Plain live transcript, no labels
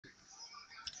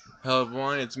Hello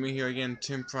everyone, it's me here again,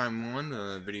 Tim Prime 1 with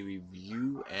a video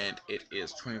review, and it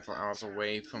is 24 hours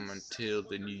away from until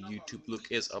the new YouTube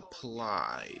look is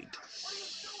applied.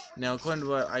 Now, according to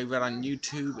what I read on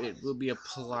YouTube, it will be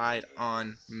applied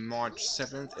on March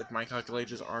 7th, if my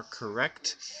calculations are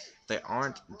correct. If they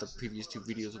aren't, the previous two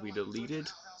videos will be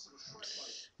deleted,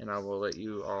 and I will let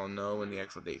you all know when the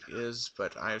actual date is,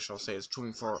 but I shall say it's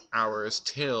 24 hours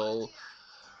till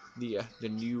the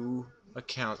new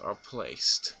accounts are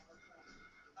placed.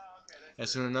 And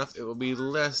soon enough, it will be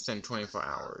less than 24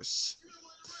 hours.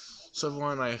 So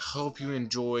everyone, I hope you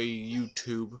enjoy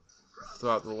YouTube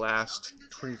throughout the last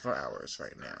 24 hours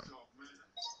right now.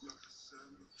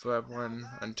 So everyone,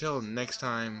 until next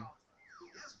time,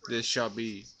 this shall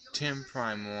be Tim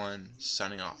Prime 1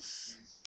 signing off.